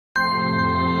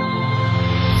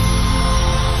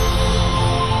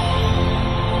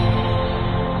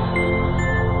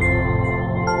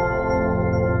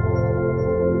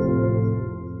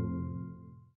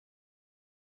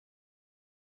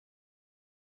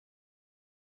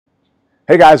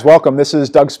Hey guys, welcome. This is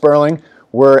Doug Spurling.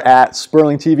 We're at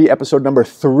Spurling TV, episode number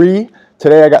 3.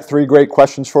 Today I got 3 great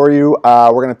questions for you.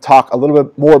 We're going to talk a little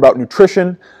bit more about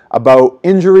nutrition, about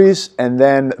injuries, and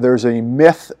then there's a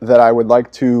myth that I would like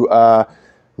to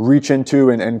reach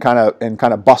into and kind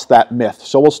of bust that myth.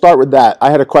 So we'll start with that.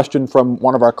 I had a question from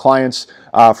one of our clients,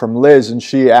 from Liz, and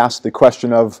she asked the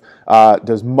question of,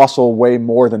 does muscle weigh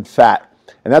more than fat?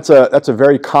 And that's a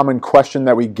very common question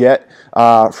that we get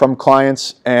from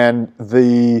clients, and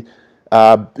the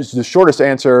shortest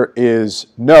answer is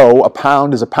no. A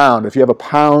pound is a pound. If you have a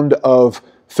pound of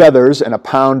feathers and a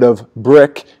pound of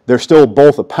brick, they're still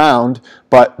both a pound,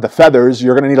 but the feathers,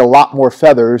 you're going to need a lot more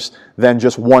feathers than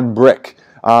just one brick.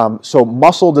 So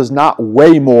muscle does not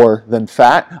weigh more than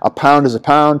fat. A pound is a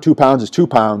pound, 2 pounds is 2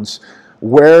 pounds.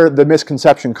 Where the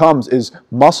misconception comes is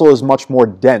muscle is much more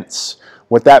dense.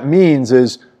 What that means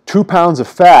is 2 pounds of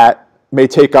fat may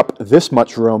take up this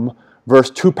much room versus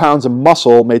 2 pounds of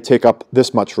muscle may take up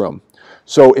this much room.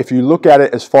 So if you look at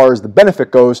it as far as the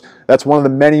benefit goes, that's one of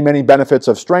the many, many benefits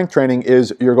of strength training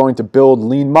is you're going to build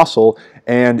lean muscle,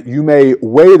 and you may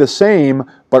weigh the same,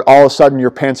 but all of a sudden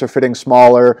your pants are fitting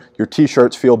smaller, your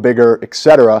t-shirts feel bigger,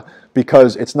 etc.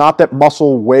 Because it's not that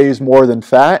muscle weighs more than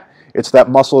fat, it's that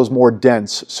muscle is more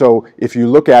dense. So if you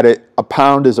look at it, a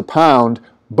pound is a pound,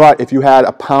 but if you had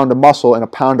a pound of muscle and a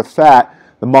pound of fat,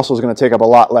 the muscle is going to take up a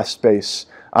lot less space.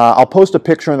 I'll post a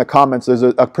picture in the comments. There's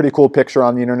a pretty cool picture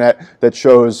on the internet that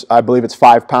shows, I believe it's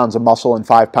 5 pounds of muscle and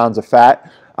 5 pounds of fat.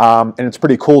 And it's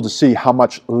pretty cool to see how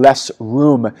much less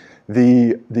room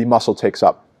the muscle takes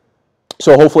up.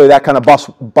 So hopefully that kind of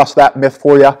busts that myth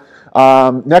for you.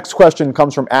 Next question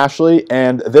comes from Ashley,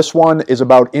 and this one is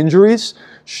about injuries.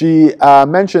 She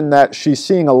mentioned that she's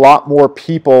seeing a lot more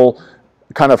people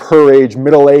kind of her age,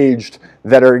 middle-aged,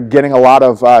 that are getting a lot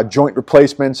of joint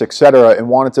replacements, etc., and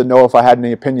wanted to know if I had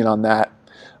any opinion on that.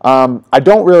 I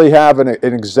don't really have an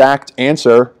exact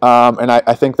answer, and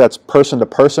I think that's person to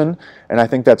person, and I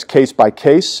think that's case by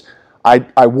case.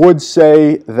 I would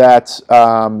say that,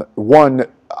 one,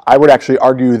 I would actually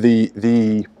argue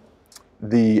the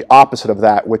opposite of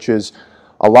that, which is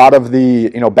a lot of the,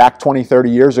 back 20, 30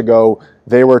 years ago,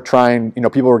 they were trying,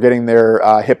 people were getting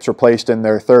their hips replaced in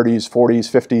their 30s, 40s,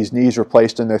 50s, knees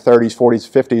replaced in their 30s, 40s,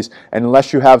 50s, and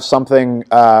unless you have something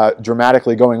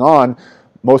dramatically going on,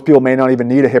 most people may not even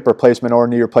need a hip replacement or a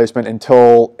knee replacement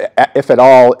until, if at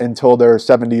all, until their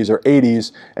 70s or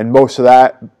 80s, and most of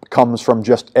that comes from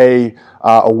just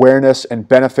awareness and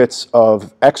benefits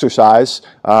of exercise,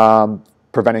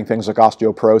 preventing things like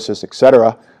osteoporosis,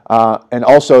 etc., and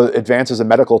also advances in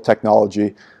medical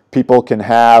technology. People can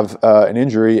have an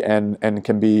injury and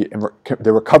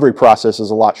the recovery process is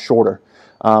a lot shorter.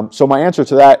 So my answer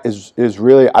to that is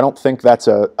really I don't think that's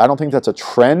a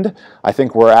trend. I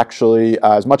think we're actually,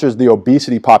 as much as the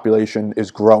obesity population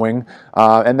is growing,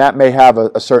 and that may have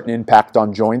a certain impact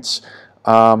on joints.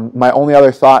 My only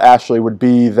other thought, Ashley, would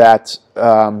be that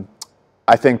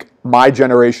I think my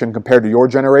generation compared to your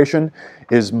generation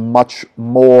is much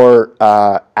more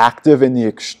active in the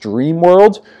extreme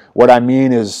world. What I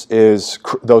mean is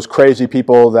those crazy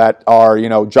people that are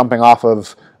jumping off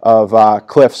of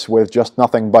cliffs with just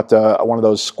nothing but one of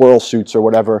those squirrel suits or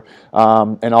whatever,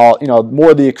 and all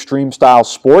more of the extreme style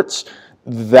sports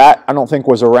that I don't think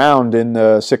was around in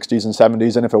the 60s and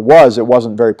 70s, and if it was, it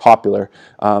wasn't very popular.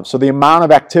 So the amount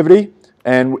of activity.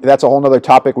 And that's a whole other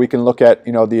topic. We can look at,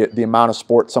 the amount of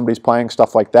sports somebody's playing,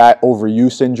 stuff like that.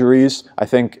 Overuse injuries, I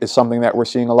think, is something that we're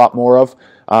seeing a lot more of.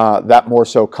 That more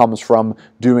so comes from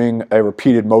doing a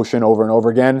repeated motion over and over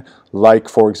again, like,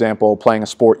 for example, playing a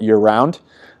sport year-round.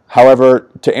 However,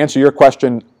 to answer your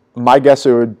question, my guess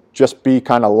it would just be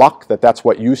kind of luck that that's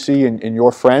what you see in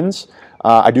your friends.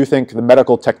 I do think the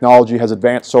medical technology has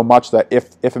advanced so much that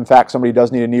if in fact somebody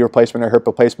does need a knee replacement or hip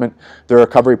replacement, the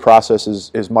recovery process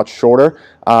is much shorter.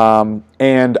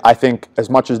 And I think as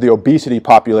much as the obesity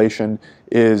population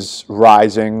is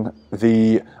rising,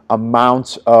 the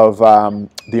amount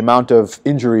of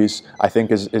injuries I think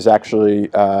is actually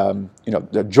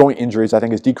the joint injuries I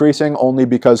think is decreasing, only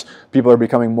because people are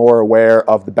becoming more aware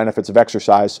of the benefits of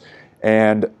exercise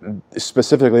and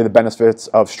specifically the benefits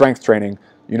of strength training.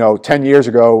 10 years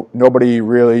ago, nobody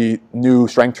really knew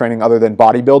strength training other than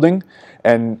bodybuilding,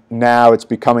 and now it's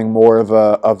becoming more of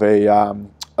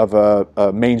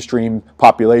a mainstream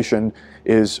population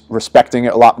is respecting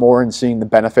it a lot more and seeing the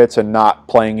benefits and not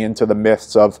playing into the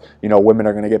myths of women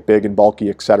are going to get big and bulky,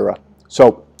 etc.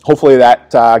 So hopefully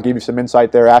that gave you some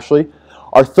insight there, Ashley.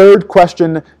 Our third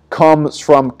question comes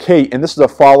from Kate, and this is a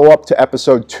follow-up to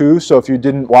episode 2, so if you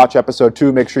didn't watch episode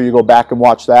 2, make sure you go back and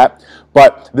watch that.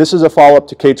 But this is a follow-up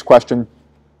to Kate's question.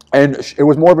 And it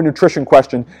was more of a nutrition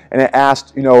question, and it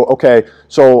asked, okay,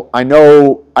 so I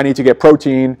know I need to get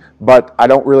protein, but I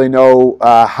don't really know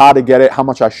how to get it, how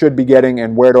much I should be getting,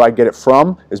 and where do I get it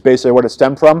from, is basically what it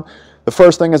stemmed from. The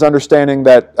first thing is understanding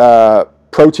that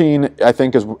protein, I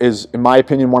think, is, in my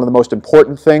opinion, one of the most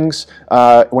important things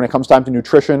when it comes time to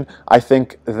nutrition. I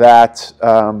think that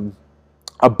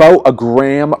about a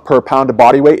gram per pound of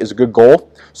body weight is a good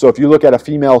goal. So if you look at a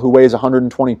female who weighs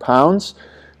 120 pounds,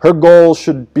 her goal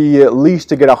should be at least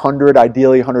to get 100,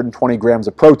 ideally 120 grams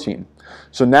of protein.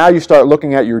 So now you start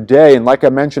looking at your day, and like I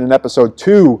mentioned in episode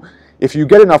 2, if you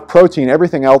get enough protein,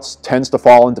 everything else tends to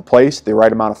fall into place. The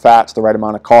right amount of fats, the right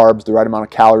amount of carbs, the right amount of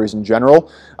calories in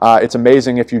general. It's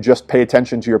amazing if you just pay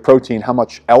attention to your protein, how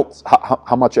much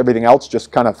everything else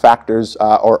just kind of factors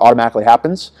or automatically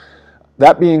happens.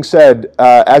 That being said,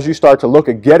 as you start to look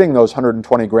at getting those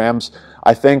 120 grams,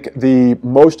 I think the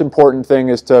most important thing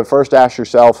is to first ask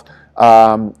yourself,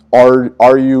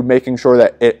 are you making sure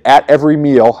that at every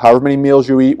meal, however many meals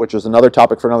you eat, which is another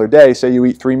topic for another day, say you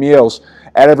eat 3 meals,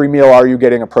 at every meal are you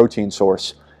getting a protein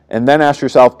source? And then ask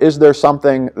yourself, is there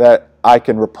something that I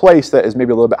can replace that is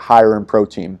maybe a little bit higher in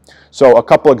protein? So a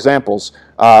couple examples.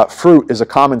 Fruit is a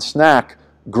common snack,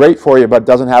 great for you, but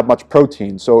doesn't have much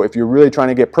protein. So if you're really trying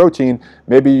to get protein,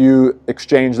 maybe you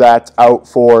exchange that out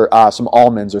for some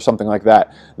almonds or something like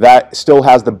that. That still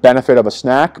has the benefit of a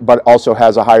snack, but also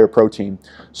has a higher protein.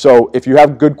 So if you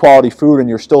have good quality food and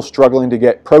you're still struggling to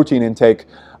get protein intake,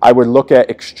 I would look at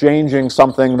exchanging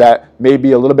something that may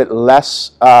be a little bit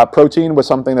less protein with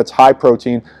something that's high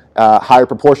protein, higher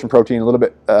proportion protein, a little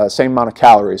bit same amount of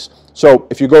calories. So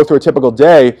if you go through a typical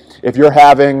day, if you're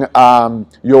having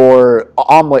your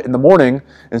omelet in the morning,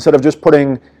 instead of just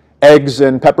putting eggs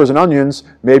and peppers and onions,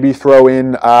 maybe throw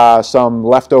in some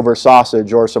leftover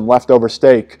sausage or some leftover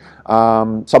steak,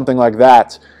 something like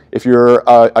that. If you're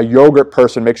a yogurt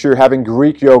person, make sure you're having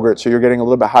Greek yogurt so you're getting a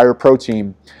little bit higher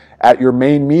protein. At your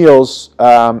main meals,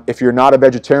 if you're not a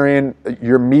vegetarian,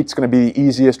 your meat's going to be the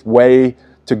easiest way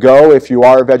to go. If you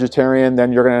are a vegetarian,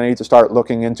 then you're going to need to start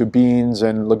looking into beans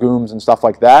and legumes and stuff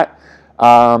like that.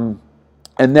 And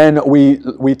then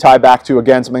we tie back to,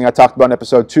 again, something I talked about in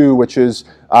episode 2, which is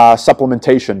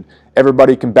supplementation.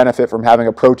 Everybody can benefit from having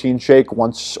a protein shake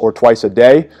once or twice a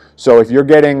day. So if you're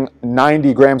getting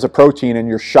 90 grams of protein and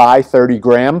you're shy 30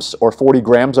 grams or 40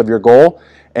 grams of your goal,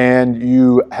 and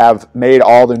you have made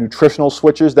all the nutritional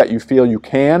switches that you feel you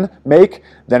can make,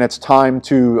 then it's time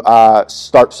to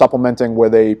start supplementing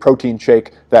with a protein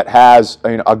shake that has,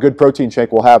 a good protein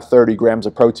shake will have 30 grams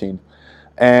of protein.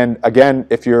 And again,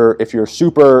 if you're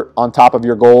super on top of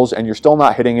your goals and you're still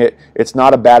not hitting it, it's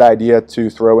not a bad idea to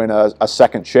throw in a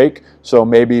second shake. So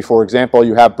maybe, for example,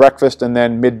 you have breakfast and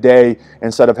then midday,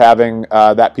 instead of having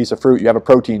that piece of fruit, you have a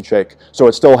protein shake. So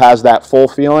it still has that full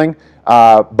feeling,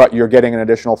 but you're getting an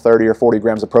additional 30 or 40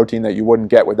 grams of protein that you wouldn't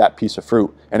get with that piece of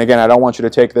fruit. And again, I don't want you to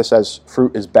take this as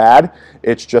fruit is bad.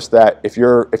 It's just that if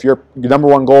your number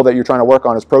one goal that you're trying to work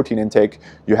on is protein intake,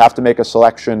 you have to make a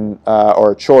selection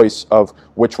or a choice of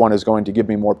which one is going to give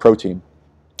me more protein.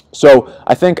 So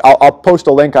I think I'll post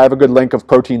a link. I have a good link of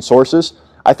protein sources.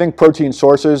 I think protein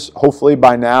sources, hopefully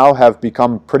by now, have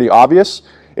become pretty obvious.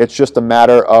 It's just a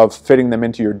matter of fitting them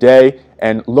into your day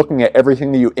and looking at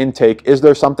everything that you intake. Is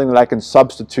there something that I can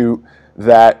substitute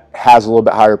that has a little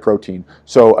bit higher protein?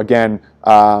 So again,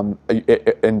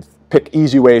 and pick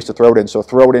easy ways to throw it in. So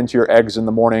throw it into your eggs in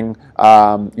the morning.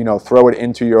 Throw it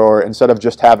into your, instead of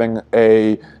just having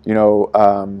a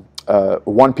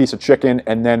one piece of chicken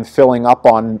and then filling up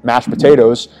on mashed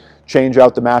potatoes, change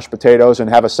out the mashed potatoes and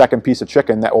have a second piece of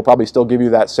chicken that will probably still give you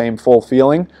that same full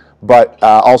feeling, but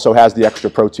also has the extra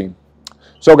protein.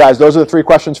 So guys, those are the 3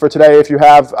 questions for today. If you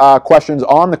have questions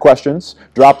on the questions,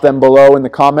 drop them below in the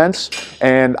comments,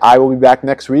 and I will be back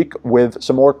next week with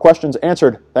some more questions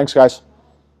answered. Thanks, guys.